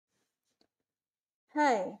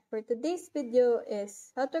Hi, for today's video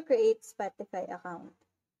is how to create Spotify account.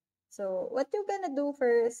 So what you're gonna do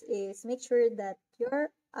first is make sure that your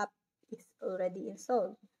app is already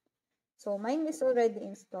installed. So mine is already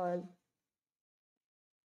installed.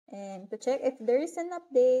 And to check if there is an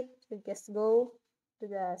update, you just go to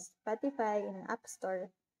the Spotify in App Store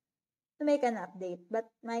to make an update. But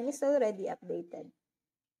mine is already updated.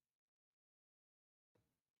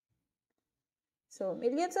 So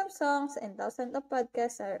millions of songs and thousands of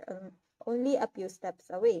podcasts are only a few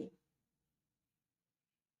steps away.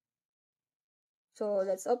 So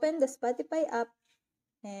let's open the Spotify app,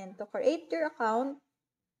 and to create your account,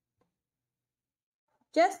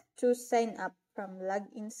 just choose sign up from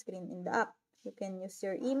login screen in the app. You can use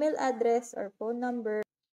your email address or phone number.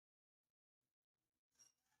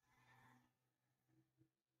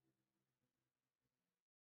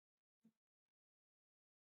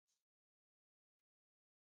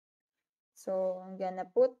 So I'm gonna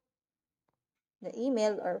put the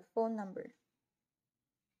email or phone number.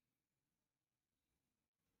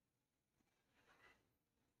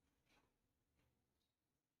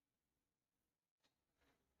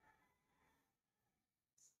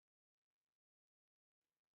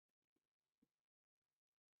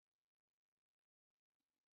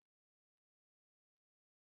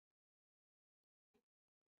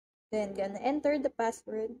 Then gonna enter the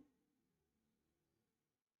password.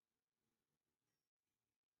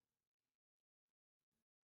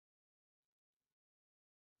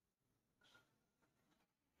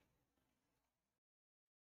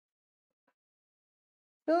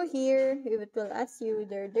 So here it will ask you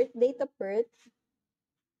their date of birth,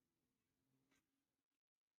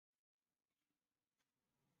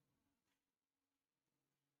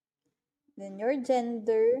 then your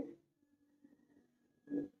gender,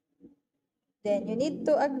 then you need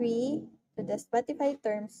to agree to the Spotify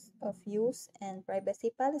terms of use and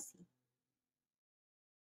privacy policy.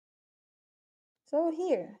 So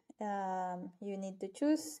here, you need to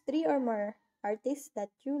choose 3 or more artists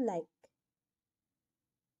that you like.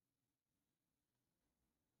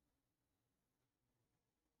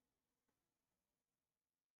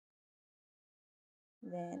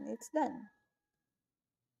 Then it's done.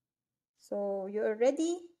 So you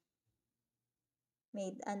already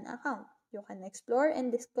made an account. You can explore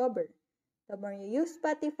and discover. The more you use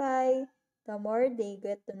Spotify, the more they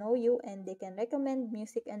get to know you and they can recommend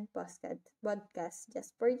music and podcasts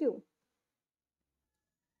just for you.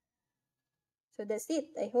 So that's it.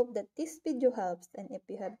 I hope that this video helps, and if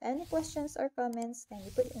you have any questions or comments,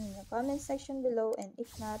 kindly put it in the comment section below, and if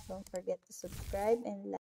not, don't forget to subscribe and like.